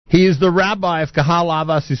He is the rabbi of Kahal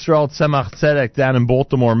Avas Yisrael Tzemach Tzedek down in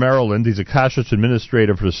Baltimore, Maryland. He's a Kashrus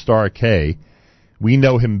administrator for the Star K. We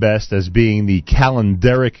know him best as being the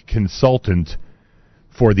calendaric consultant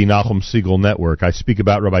for the Nachum Segal Network. I speak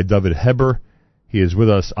about Rabbi David Heber. He is with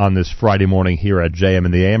us on this Friday morning here at JM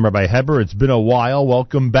in the AM. Rabbi Heber, it's been a while.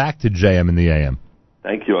 Welcome back to JM in the AM.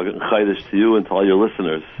 Thank you. I'm chaydish to you and to all your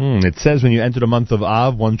listeners. It says when you enter the month of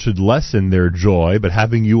Av, one should lessen their joy, but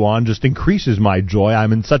having you on just increases my joy.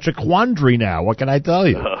 I'm in such a quandary now. What can I tell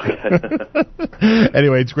you?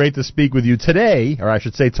 Anyway, it's great to speak with you today, or I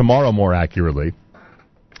should say tomorrow more accurately.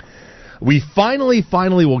 We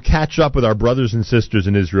finally will catch up with our brothers and sisters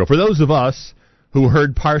in Israel. For those of us who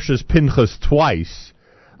heard Parshas Pinchas twice,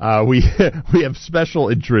 we have special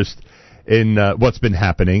interest in what's been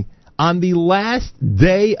happening. On the last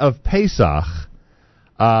day of Pesach,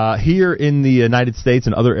 here in the United States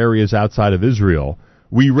and other areas outside of Israel,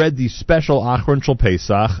 we read the special Achron Shel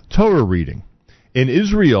Pesach Torah reading. In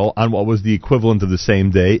Israel, on what was the equivalent of the same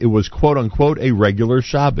day, it was quote-unquote a regular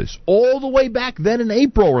Shabbos. All the way back then in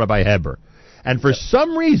April, Rabbi Heber. And for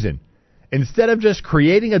some reason, instead of just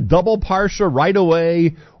creating a double parsha right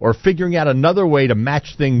away or figuring out another way to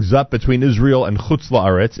match things up between Israel and Chutz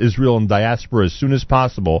La'aretz, Israel and diaspora, as soon as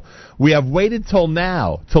possible, we have waited till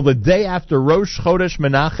now, till the day after Rosh Chodesh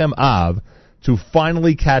Menachem Av, to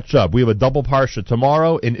finally catch up. We have a double parsha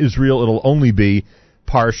tomorrow. In Israel, it'll only be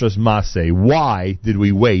Parshas Maseh. Why did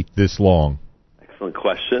we wait this long? Excellent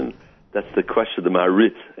question. That's the question the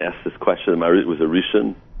Maharit asked. This question. The Maharit was a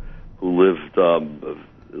Rishon who lived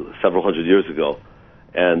several hundred years ago,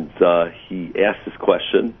 and he asked this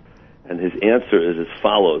question, and his answer is as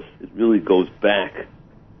follows. It really goes back.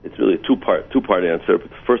 It's really a two-part answer, but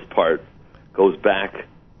the first part goes back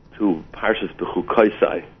to Parshas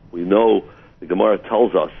Bechukaisai. We know the Gemara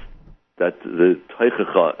tells us that the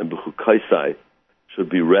Teichacha and Bechukaisai should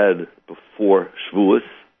be read before Shavuos,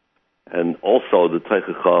 and also the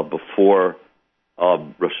Teichacha before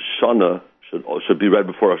Rosh Hashanah should be read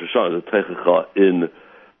before Rosh Hashanah. The Teichacha in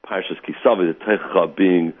Parshas Kisavi, the Teichacha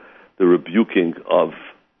being the rebuking of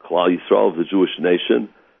Klal Yisrael, of the Jewish nation,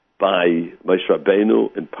 by Moshe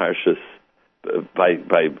Rabbeinu in Parshas,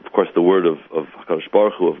 by of course the word of HaKadosh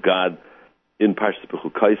Baruch Hu, of God, in Parshas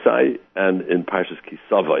Bechukaisai and in Parshas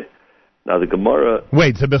Kisavi. Now the Gemara...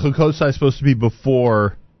 Wait, so Bechukaisai is supposed to be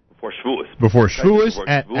before Shavuos. Before Shavuos,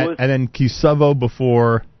 and then Kisavo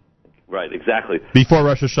before... Right, exactly. Before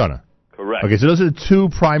Rosh Hashanah. Correct. Okay, so those are the two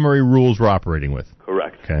primary rules we're operating with.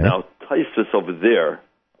 Correct. Okay. Now, Taisvis over there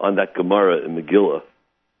on that Gemara in Megillah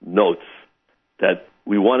notes that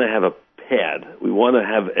we want to have a pad. We want to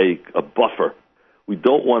have a buffer. We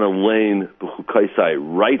don't want to lane Bechukaisai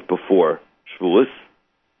right before Shavuos,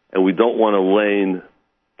 and we don't want to lane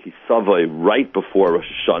Kisavai right before Rosh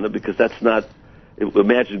Hashanah, because that's not...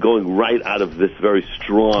 Imagine going right out of this very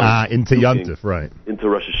strong... into Yom Tov, right. Into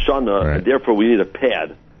Rosh Hashanah, right. And therefore we need a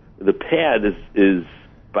pad. The pad is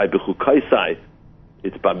by Bechukaisai,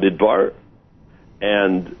 it's by Midbar,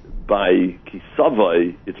 and by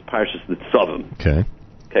Kisavai, it's Parshas Nitzavim.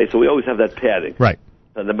 Okay, so we always have that padding. Right.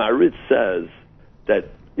 And the Maharit says that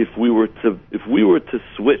if we were to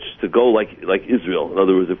switch to go like Israel, in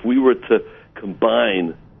other words, if we were to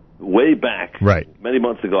combine way back, right, many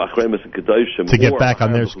months ago, Achremus and Kedoshim, to get back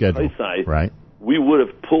on their schedule, right, we would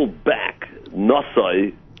have pulled back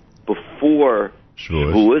Nasai before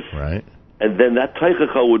Shavuos, right, and then that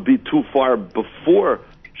Teichacha would be too far before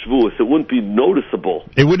Shavuos. It wouldn't be noticeable.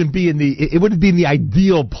 It wouldn't be in the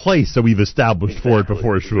ideal place that we've established for it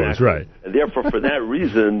before Shavuos, right? And therefore, for that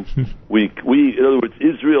reason, we in other words,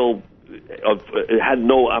 Israel had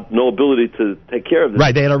no ability to take care of this.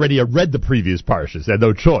 Right, they had already read the previous parshas. They had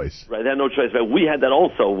no choice. Right, they had no choice. But we had that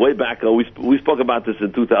also way back. We spoke about this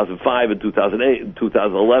in 2005, and 2008, and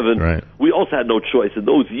 2011. Right. We also had no choice. In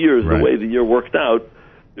those years, right, the way the year worked out,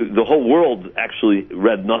 the whole world actually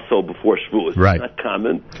read Naso before Shavuos. Right. It's not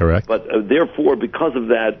common. Correct. But therefore, because of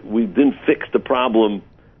that, we didn't fix the problem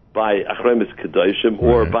by Achremis Kedoshim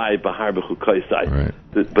or by Bahar Bechukaisai. Right.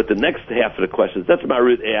 But the next half of the questions, that's what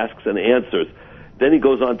Maharit asks and answers. Then he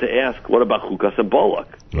goes on to ask, what about Chukas and Balak?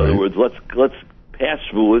 In other words, let's pass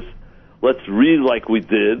Shavuos, let's read like we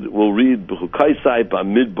did. We'll read Bechukaisai,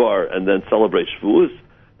 Bamidbar, and then celebrate Shavuos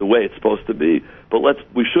the way it's supposed to be. But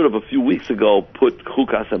we should have a few weeks ago put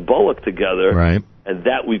Chukas and Balak together, right, and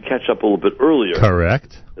that we'd catch up a little bit earlier.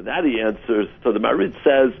 Correct. And that he answers. So the Maharit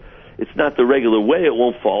says, it's not the regular way, it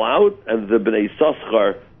won't fall out, and the Bnei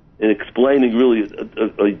Yissaschar, in explaining really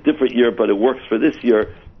a different year, but it works for this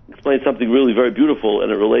year, explains something really very beautiful,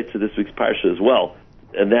 and it relates to this week's parsha as well,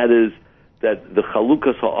 and that is that the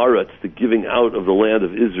Chalukas Ha'aretz, the giving out of the land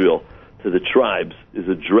of Israel, to the tribes is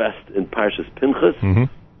addressed in Parshas Pinchas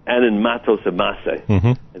and in Matos and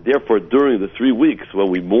Maseh. And therefore, during the 3 weeks when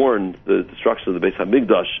we mourn the destruction of the Beis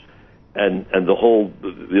Hamikdash and the whole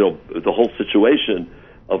the whole situation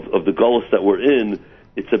of the Golus that we're in,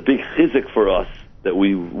 it's a big chizuk for us that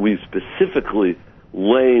we specifically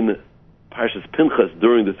lane Parshas Pinchas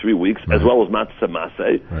during the 3 weeks, as well as Matzah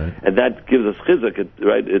Maseh, and that gives us chizuk,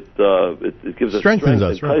 it gives us strength and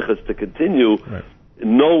kaiches to continue,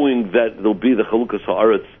 knowing that there'll be the Chalukas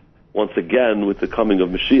Haaretz once again with the coming of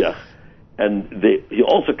Mashiach. And he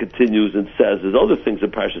also continues and says there's other things in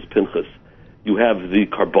Parshas Pinchas. You have the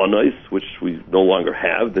karbonos, which we no longer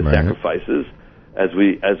have, the sacrifices, as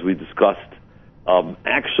we discussed.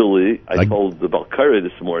 Actually, I told the Balkari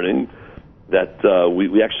this morning that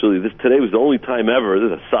we actually, today was the only time ever,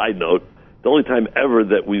 this is a side note, the only time ever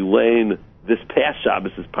that we lane this past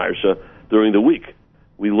Shabbos, this Parsha, during the week.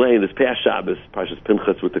 We lane this past Shabbos, Parshas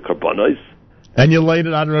Pinchas, with the karbonos. And you laid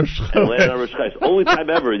it on Rosh Chodesh. And laid it on Rosh Chodesh. Only time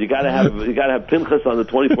ever. You gotta have Pinchas on the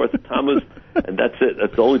 24th of Tammuz, and that's it.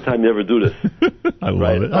 That's the only time you ever do this. I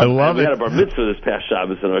love it. I love it. We had a bar mitzvah this past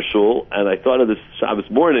Shabbos in our shul, and I thought of this Shabbos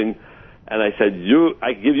morning, and I said,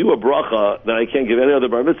 I give you a bracha that I can't give any other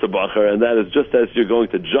bar mitzvah bracha, and that is just as you're going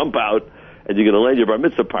to jump out and you're going to land your bar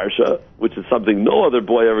mitzvah parsha, which is something no other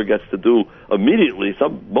boy ever gets to do immediately.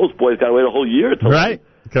 Most boys got to wait a whole year to land.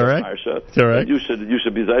 Correct. Parsha. Correct. You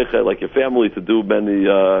should be zeicha like your family to do many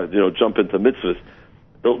jump into mitzvahs.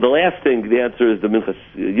 The last thing, the answer is the Minchas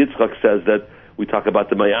Yitzchak says that we talk about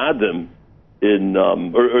the Mayadim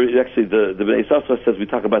or actually the Bnei Yissaschar says we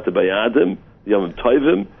talk about the Mayadim, the Yom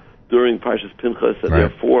Tovim during Parshas Pinchas, and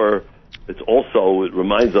therefore it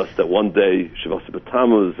reminds us that one day Shavas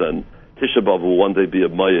B'Tammuz and Tisha B'Av will one day be a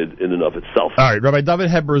mayid in and of itself. All right, Rabbi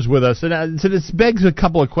David Heber is with us, and so this begs a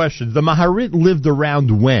couple of questions. The Maharit lived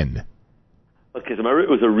around when? Okay, so Maharit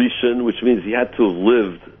was a Rishon, which means he had to have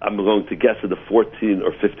lived, I'm going to guess, in the 14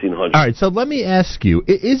 or 1500s. All right, so let me ask you,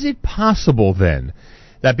 is it possible then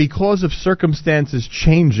that because of circumstances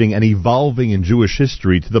changing and evolving in Jewish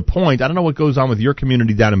history to the point, I don't know what goes on with your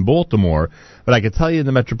community down in Baltimore, but I can tell you in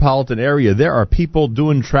the metropolitan area, there are people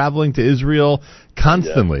traveling to Israel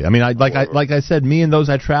constantly. Yeah. I mean, like I said, me and those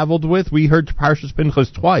I traveled with, we heard Parshas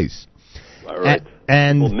Pinchas twice. All right.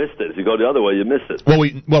 And people missed it. If you go the other way, you miss it.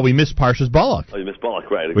 Well, we missed Parshas Balak. Oh, you missed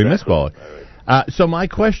Balak, right? Exactly. We missed Balak. Right. So my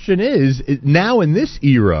question is, now in this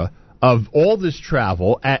era of all this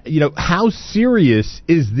travel, how serious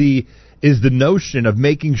is the notion of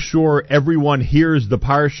making sure everyone hears the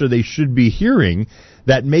parsha they should be hearing,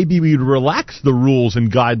 that maybe we'd relax the rules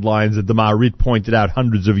and guidelines that the Maharit pointed out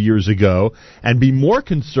hundreds of years ago and be more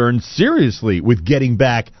concerned seriously with getting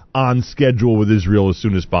back on schedule with Israel as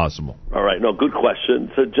soon as possible? All right, no, good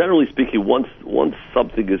question. So generally speaking, once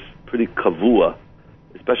something is pretty kavua,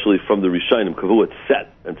 especially from the Rishonim, kavua, it's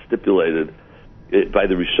set and stipulated by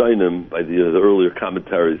the Rishonim, by the earlier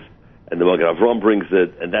commentaries, and the Magen Avraham brings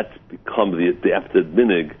it, and that's become the adapted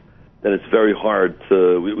minig, then it's very hard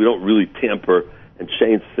to, we don't really tamper and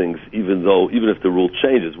change things, even if the rule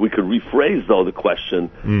changes. We could rephrase, though, the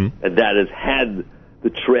question, and that is, had the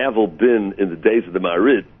travel been in the days of the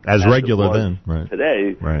Maharit as regular then, right?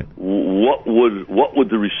 Today, right? What would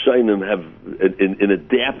the Rishonim have in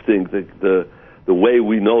adapting the way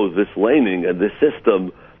we know this laning and this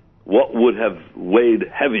system? What would have weighed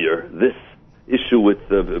heavier? This issue with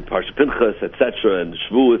the Parsha Pinchas, etc., and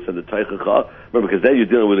Shavuos and the Teichacha. Remember, because then you're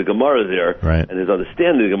dealing with a Gemara there, right, and his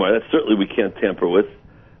understanding of the Gemara. That certainly we can't tamper with.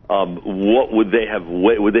 What would they have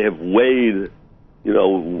weighed? Would they have weighed?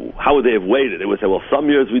 How would they have weighed it? They would say, well, some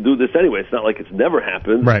years we do this anyway. It's not like it's never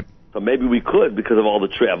happened. Right. So maybe we could because of all the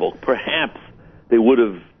travel. Perhaps they would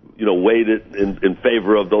have, weighed it in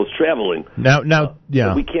favor of those traveling. Now,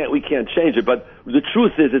 yeah. We can't change it. But the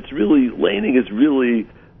truth is, laning is really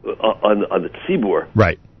on the tzibur.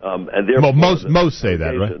 Right. And therefore, most say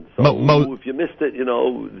that, right? So if you missed it,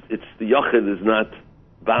 it's the yachid is not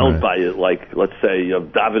bound by it, like, let's say,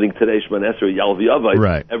 davening today, Shemon Esrei, Yal V'Yavai.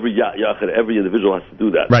 Right. Every yachid, every individual has to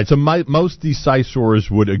do that. Right. So most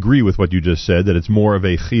decisors would agree with what you just said, that it's more of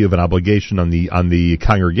a chiyuv, an obligation on the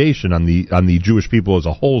congregation, on the Jewish people as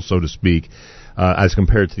a whole, so to speak, as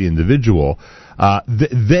compared to the individual.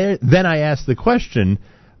 Then I ask the question,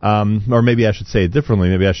 or maybe I should say it differently.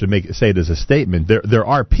 Maybe I should say it as a statement. There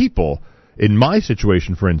are people in my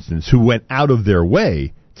situation, for instance, who went out of their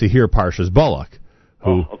way to hear Parshas Balak.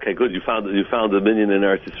 Okay, good. You found a minion in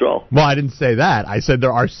Eretz Yisrael. Well, I didn't say that. I said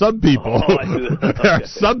there are some people. There are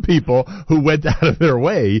some people who went out of their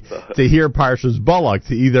way to hear Parshas Balak,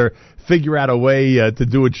 to either figure out a way to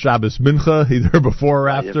do it Shabbos Mincha, either before or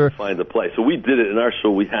after. You have to find the place. So we did it in our show.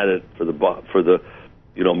 We had it for the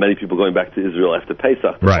many people going back to Israel after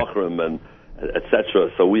Pesach, to Bachram, and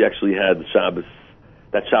etc. So we actually had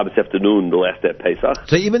that Shabbos afternoon, the last day of Pesach.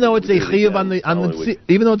 So even though it's a chiyuv on the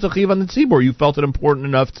tzibur, you felt it important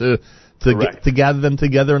enough to gather them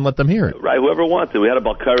together and let them hear it. Right, whoever wanted. We had a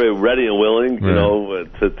Balkari ready and willing,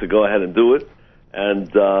 to go ahead and do it. And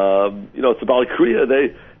it's a Bali Kriya.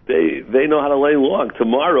 They know how to lay long.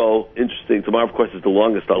 Tomorrow, interesting. Tomorrow, of course, is the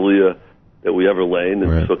longest Aliyah that we ever lain in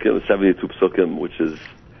Psukim, the 72 Psukim, which is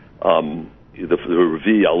the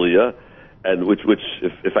Revi Aliyah, and which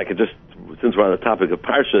if I could just, since we're on the topic of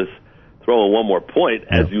Parshas, throw in one more point.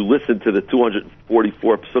 As you listen to the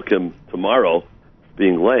 244 Psukim tomorrow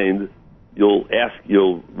being laned, you'll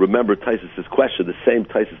remember Taisus' question, the same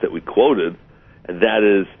Taisus that we quoted, and that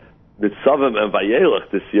is, Nitzavim and Vayelech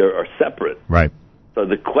this year are separate. Right. So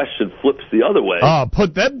the question flips the other way. Oh,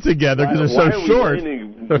 put them together because they're so short. Why are we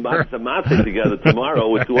laning Matzah Matzah together tomorrow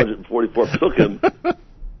with 244 Psukim? And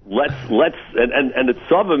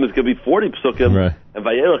Nitzavim is going to be 40 Psukim, and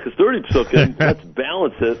Vayelech is 30 Psukim. Let's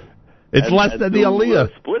balance it. It's less than the Aliyah.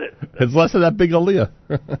 Split it. It's less than that big Aliyah.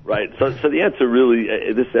 Right. So the answer really,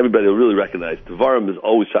 everybody will really recognize. Devarim is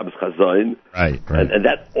always Shabbos Chazayin. Right. And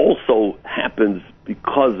that also happens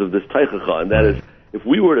because of this Teichacha. And that is, if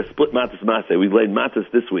we were to split Matas Maseh, we laid Matas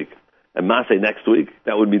this week and Maseh next week,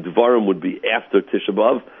 that would mean Devarim would be after Tisha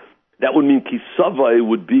B'Av. That would mean Kisavai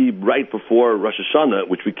would be right before Rosh Hashanah,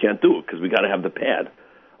 which we can't do because we got to have the pad.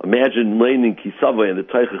 Imagine laning Kisavai and the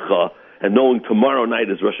Teichacha and knowing tomorrow night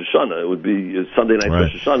is Rosh Hashanah. It would be Sunday night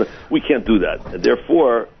Rosh Hashanah. We can't do that. And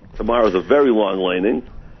therefore, tomorrow is a very long laning.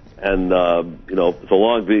 And, it's a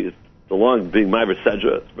long being Ma'aver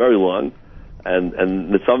Sedra. It's very long. And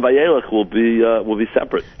Nitzam Vayelech will be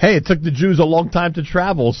separate. Hey, it took the Jews a long time to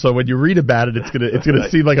travel, so when you read about it, it's gonna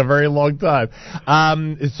seem like a very long time.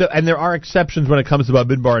 And there are exceptions when it comes to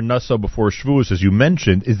Bamidbar and Nassau before Shavuos, as you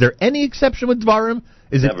mentioned. Is there any exception with Dvarim?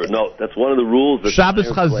 Never. No, that's one of the rules.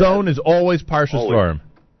 Shabbos Chazon is always Parshas Dvarim.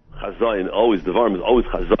 Chazayin, always. Dvarim is always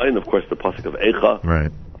Chazayin. Of course, the pasuk of Eicha.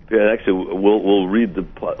 Right. Yeah, actually, we'll read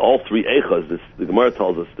all three Eichas. The Gemara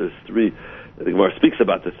tells us there's three. The Gemara speaks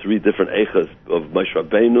about the three different Eichas of Moshe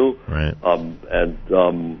Rabbeinu, and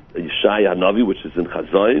Yeshaya Hanavi, which is in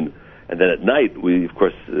Chazayin. And then at night, we, of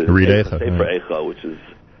course, read Eicha. Sefer Eicha, which is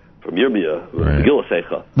from Yirmiyah, Megillah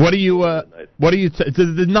Eicha. What do you,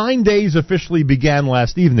 the 9 days officially began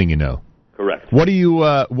last evening, Correct. What do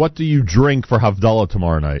you drink for Havdalah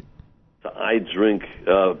tomorrow night? So I drink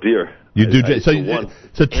beer. You do two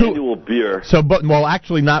annual beer.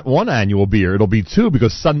 Actually not one annual beer. It'll be two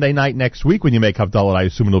because Sunday night next week when you make Havdalah, I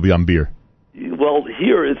assume it'll be on beer. Well,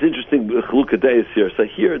 here it's interesting. Chalukah Day is here. So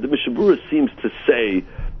here the Mishnah Berurah seems to say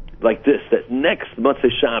like this: that next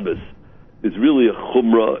Motzei Shabbos is really a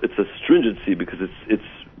chumrah. It's a stringency because it's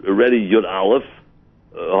already Yud Aleph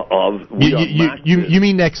of. You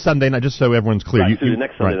mean next Sunday night? Just so everyone's clear. Right,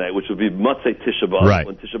 next Sunday night, which will be Motzei Tisha B'Av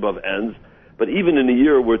when Tisha B'Av ends. But even in a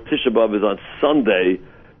year where Tisha B'Av is on Sunday,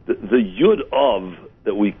 the Yud Av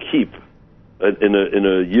that we keep in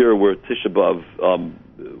a year where Tisha B'Av,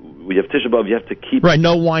 we have Tisha B'Av, you have to keep... Right,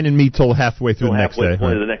 no wine and meat till halfway through the next day.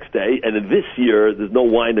 The next day. And in this year, there's no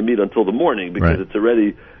wine and meat until the morning because it's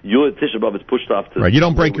already... Yud Tisha B'Av is pushed off to... Right, you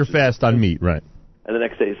don't break your fast on meat, right. And the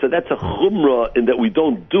next day. So that's a chumrah in that we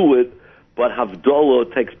don't do it, but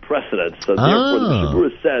Havdalah takes precedence. So therefore, the Mishnah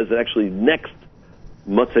Berurah says that actually next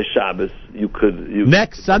Motzei Shabbos,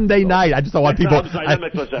 next Sunday night. I just don't want people. I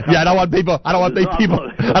don't want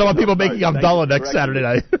people making Havdalah next Saturday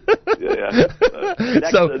night.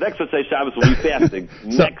 Next Motzei Shabbos will be fasting.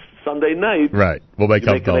 Next Sunday night, right? We'll make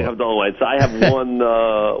Havdalah. So I have one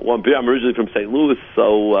beer. I'm originally from St. Louis,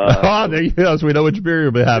 so there you go. So we know which beer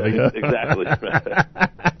you'll be having. Exactly.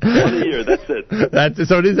 One a year. That's it. That's it.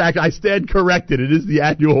 So it is. I stand corrected. It is the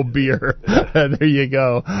annual beer. There you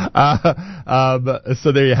go.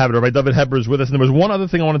 So there you have it. Rabbi David Heber is with us. And there was one other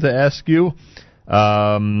thing I wanted to ask you,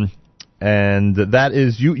 and that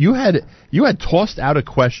is you had tossed out a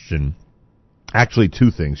question. Actually,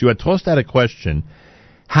 two things. You had tossed out a question.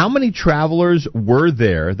 How many travelers were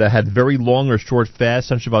there that had very long or short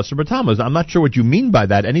fasts on Shabbat Bar Tammuz? I'm not sure what you mean by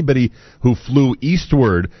that. Anybody who flew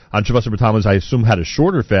eastward on Shabbat Bar Tammuz, I assume, had a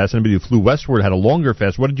shorter fast. Anybody who flew westward had a longer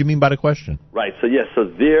fast. What did you mean by the question? Right. So yes. So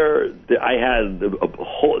there I had a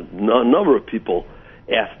number of people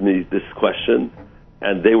asked me this question,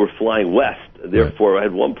 and they were flying west. Therefore, I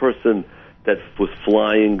had one person that was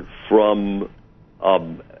flying from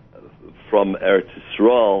Eretz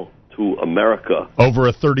Yisrael to America. Over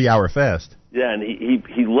a 30-hour fast. Yeah, and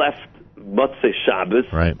he left Motzei Shabbos,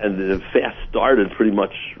 and the fast started pretty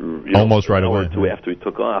much almost right away. After he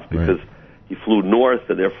took off because He flew north,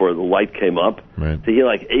 and therefore the light came up. Right. So he had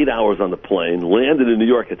like 8 hours on the plane, landed in New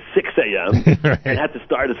York at 6 a.m., Right. and had to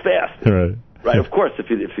start his fast. Right. Right, of course, if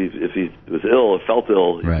he was ill or felt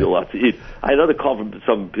ill, he'd be allowed to eat. I had another call from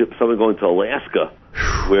someone going to Alaska,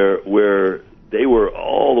 where they were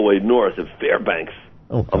all the way north in Fairbanks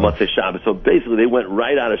on Motzei Shabbos. So basically, they went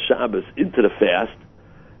right out of Shabbos into the fast,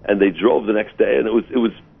 and they drove the next day, and it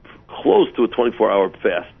was close to a 24-hour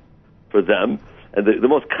fast for them. And the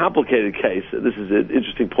most complicated case, and this is an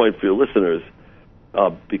interesting point for your listeners,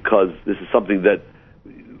 because this is something that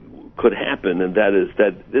could happen, and that is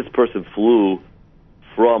that this person flew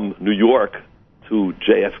from New York to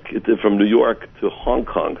JFK, from New York to Hong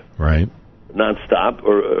Kong, right, nonstop,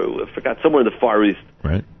 or I forgot, somewhere in the Far East,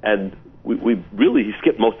 right. And he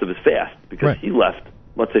skipped most of his fast because he left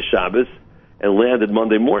Motzei Shabbos and landed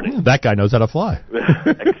Monday morning. That guy knows how to fly.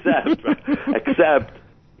 except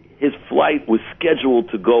his flight was scheduled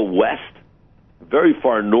to go west, very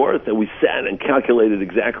far north, and we sat and calculated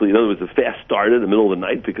exactly. In other words, the fast started in the middle of the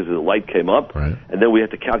night because the light came up, right. And then we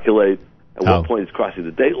had to calculate at what point he's crossing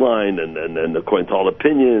the date line, and according to all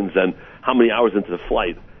opinions, and how many hours into the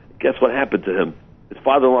flight. Guess what happened to him? His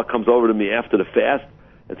father-in-law comes over to me after the fast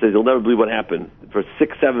and says, "You'll never believe what happened. For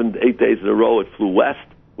 6, 7, 8 days in a row, it flew west,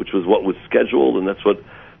 which was what was scheduled, and that's what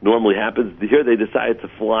normally happens. Here they decided to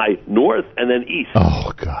fly north and then east."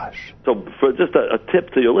 Oh, gosh. So for just a tip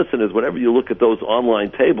to your listeners, whenever you look at those online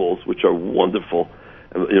tables, which are wonderful,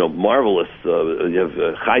 marvelous, you have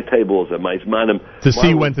high tables at Maizmanim. To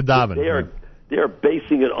see when to daven. They are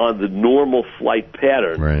basing it on the normal flight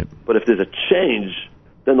pattern. Right. But if there's a change,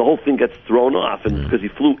 then the whole thing gets thrown off. And because he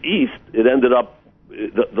flew east, it ended up,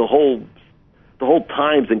 the whole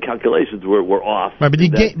times and calculations were off. Right, but you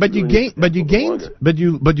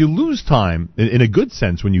lose time in a good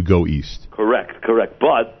sense when you go east. Correct.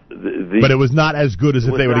 But but it was not as good as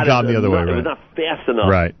if they would have gone the other way. Right? It was not fast enough.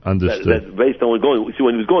 Right, understood. That based on when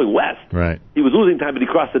he was going west, right, he was losing time, but he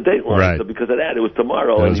crossed the date line. Right. So because of that, it was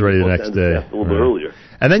tomorrow. It was ready the next day. A little bit earlier.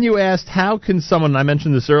 And then you asked, how can someone? I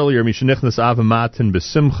mentioned this earlier. Mishenichnas Av Matin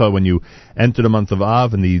B'Simcha. When you enter the month of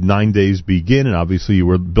Av and the 9 days begin, and obviously you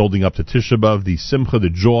were building up to Tisha B'Av, the Simcha, the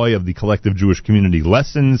joy of the collective Jewish community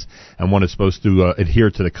lessens, and one is supposed to adhere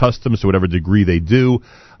to the customs to whatever degree they do.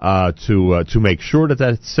 To make sure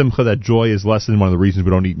that simcha, that joy, is lessened. One of the reasons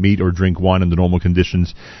we don't eat meat or drink wine under normal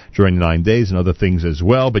conditions during the 9 days, and other things as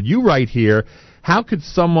well. But you write here, how could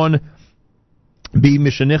someone be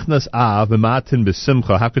mishenichnas av b'matin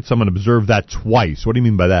b'simcha? How could someone observe that twice? What do you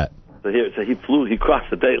mean by that? So he crossed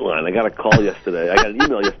the date line. I got a call yesterday. I got an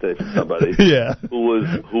email yesterday from somebody who was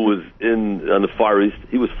on the Far East.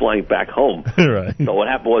 He was flying back home. Right. So what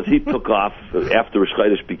happened was he took off after Rosh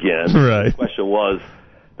Chodesh began. Right. The question was,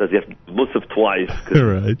 does he have to Musaf twice?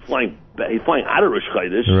 Right. He's flying out of Rosh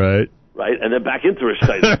Chodesh. Right, and then back into Rosh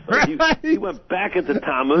Chodesh. So he went back into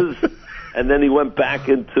Tammuz, and then he went back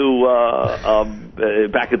into Av.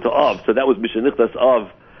 So that was Mishenichnas Av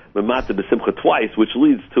Memata B'Simcha twice, which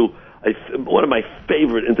leads to one of my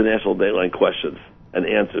favorite international dateline questions and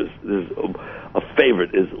answers. A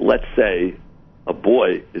favorite is, let's say a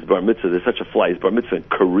boy is bar mitzvah. There's such a fly. He's bar mitzvah in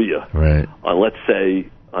Korea. Right. Let's say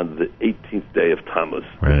on the 18th day of Tammuz,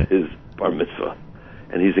 his bar mitzvah,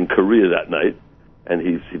 and he's in Korea that night, and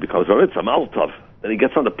he becomes bar mitzvah, Mazel Tov. Then he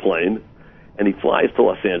gets on the plane, and he flies to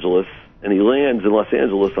Los Angeles, and he lands in Los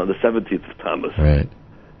Angeles on the 17th of Tammuz. Right.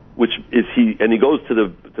 Which is and he goes to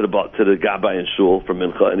the Gabbai in Shul for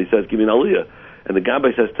Mincha, and he says, "Give me an Aliyah." And the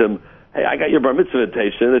Gabbai says to him, "Hey, I got your bar mitzvah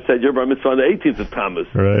invitation. It said your bar mitzvah on the 18th of Tammuz."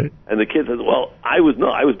 Right. And the kid says, "Well, I was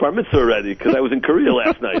bar mitzvah already because I was in Korea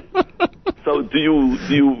last night." So do you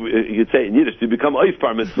you'd say in Yiddish, do you become Eif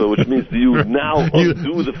bar mitzvah, which means do you now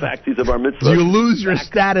undo the fact he's a bar mitzvah? Do you lose your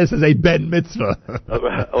status as a ben mitzvah?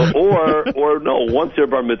 or no, once you're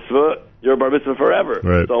bar mitzvah, you're a bar mitzvah forever.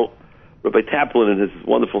 Right. So Rabbi Taplin, in his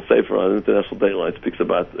wonderful sefer on International Dateline, speaks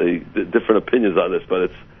about different opinions on this,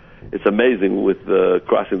 but it's amazing with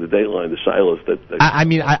crossing the date line, the shilos.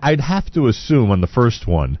 I'd have to assume on the first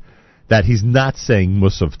one that he's not saying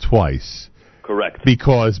Musaf twice. Correct.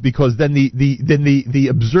 Because then the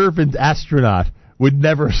observant astronaut would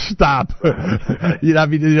never stop.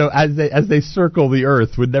 As they circle the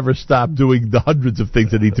Earth, would never stop doing the hundreds of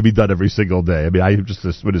things that need to be done every single day. I mean, I just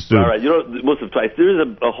would assume. All right, Musaf twice. There is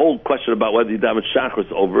a whole question about whether you daven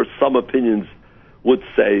Shachris over. Some opinions would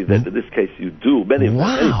say that in this case you do. Many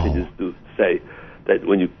opinions do say that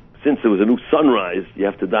since there was a new sunrise, you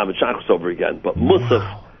have to daven Shachris over again. But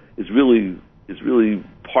Musaf is really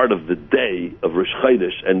part of the day of Rosh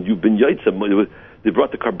Chodesh, and you've been Yotzim. They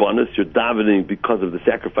brought the Karbanos. You're davening because of the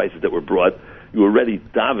sacrifices that were brought. You already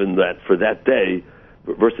davened that for that day.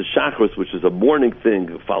 versus Shachris, which is a morning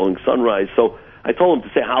thing following sunrise. So I told him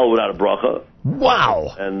to say Hallel without a bracha.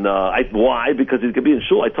 Wow. And why? Because he could be in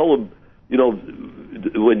shul. I told him,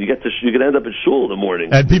 when you get to you can end up in shul in the morning,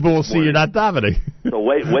 and people will see you're not davening. So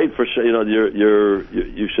wait for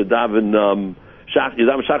you should daven you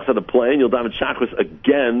daven Shachris on the plane. You'll daven Shachris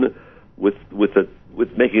again with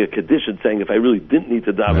making a condition saying if I really didn't need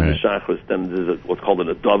to daven the Shachris, then there's what's called an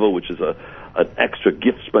adava, which is an extra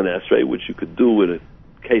gift Shemana Esrei, which you could do in a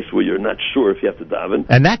case where you're not sure if you have to daven.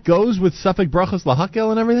 And that goes with Safek Brachos Lahakel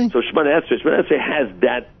and everything? So Shemana Esrei has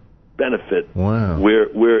that benefit. Wow.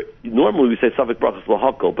 Where normally we say Safek Brachos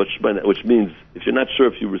Lahakel, but which means if you're not sure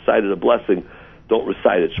if you recited a blessing, don't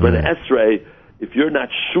recite it. Shemana Esrei, if you're not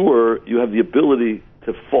sure, you have the ability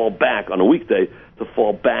to fall back on a weekday, to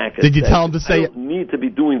fall back. And did you tell him to say, I don't need to be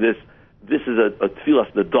doing this. This is a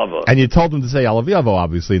tefillas nedava. And you told him to say Alav Yavo,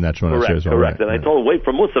 obviously, in that Shemana Esrei as well. Correct. And I told him, wait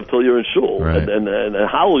for Musaf till you're in shul. Right. And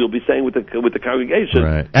Hallel you'll be saying with the congregation.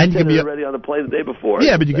 Right. And you can be already on the plane the day before.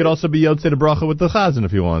 Yeah, but you could also be Yotzei the bracha with the Chazan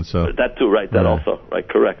if you want. So that too, right? That also, right?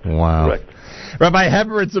 Correct. Wow. Correct. Rabbi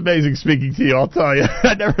Heber, it's amazing speaking to you, I'll tell you.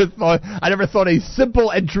 I never thought a simple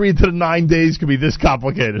entry into the 9 days could be this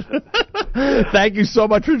complicated. Thank you so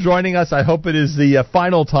much for joining us. I hope it is the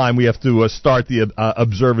final time we have to start the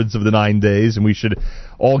observance of the 9 days, and we should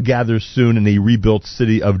all gather soon in the rebuilt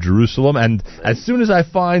city of Jerusalem. And as soon as I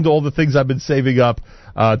find all the things I've been saving up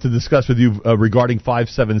to discuss with you regarding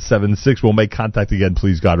 5776, we'll make contact again,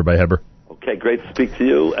 please God, Rabbi Heber. Okay, great to speak to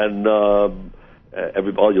you, and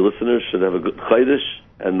all your listeners should have a good Chodesh,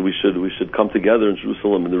 and we should come together in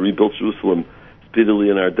Jerusalem, in the rebuilt Jerusalem, speedily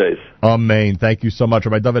in our days. Amen. Thank you so much.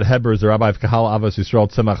 Rabbi David Heber is the Rabbi of Kahal Avos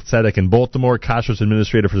Yisrael Tzemach Tzedek in Baltimore, Kashrus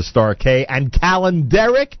Administrator for the Star K, and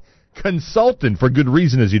calendaric consultant for good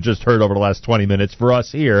reason, as you just heard over the last 20 minutes for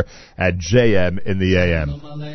us here at JM in the AM.